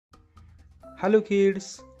Hello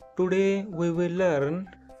kids, today we will learn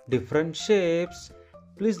different shapes.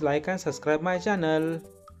 Please like and subscribe my channel.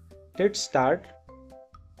 Let's start.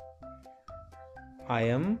 I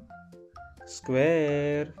am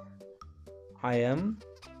square. I am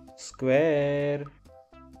square.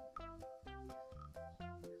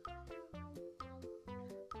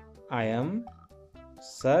 I am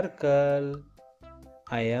circle.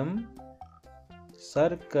 I am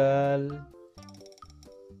circle.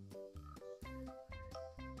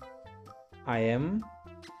 I am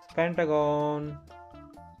pentagon.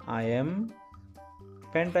 I am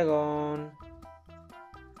pentagon.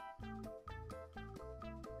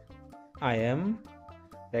 I am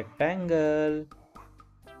rectangle.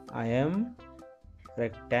 I am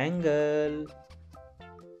rectangle.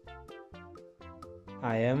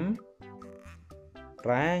 I am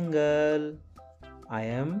triangle. I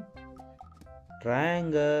am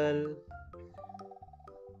triangle.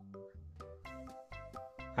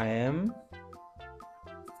 I am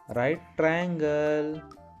right triangle.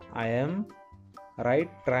 I am right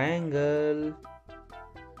triangle.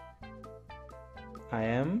 I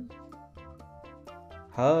am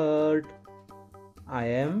heart. I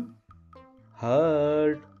am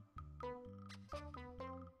heart.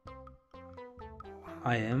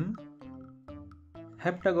 I am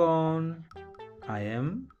heptagon. I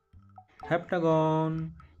am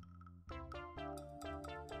heptagon.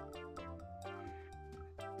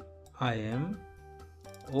 I am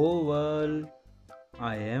oval.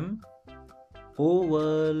 I am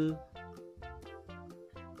oval.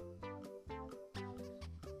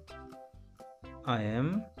 I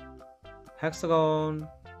am hexagon.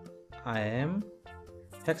 I am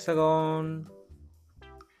hexagon.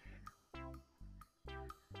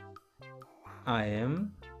 I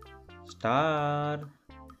am star.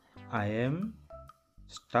 I am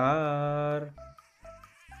star.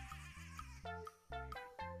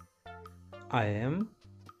 I am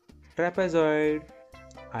trapezoid.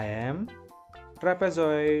 I am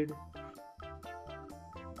trapezoid.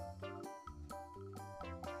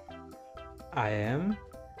 I am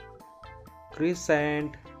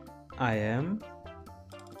crescent. I am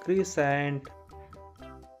crescent.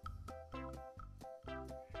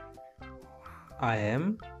 I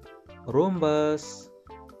am rhombus.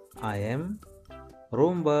 I am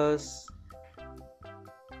rhombus.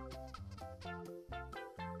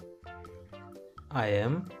 I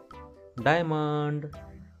am diamond.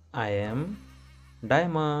 I am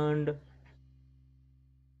diamond.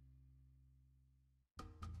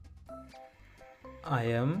 I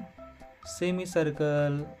am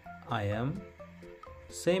semicircle. I am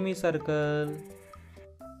semicircle.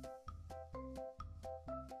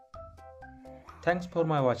 Thanks for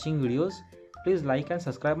my watching videos. Please like and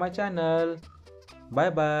subscribe my channel. Bye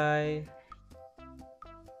bye.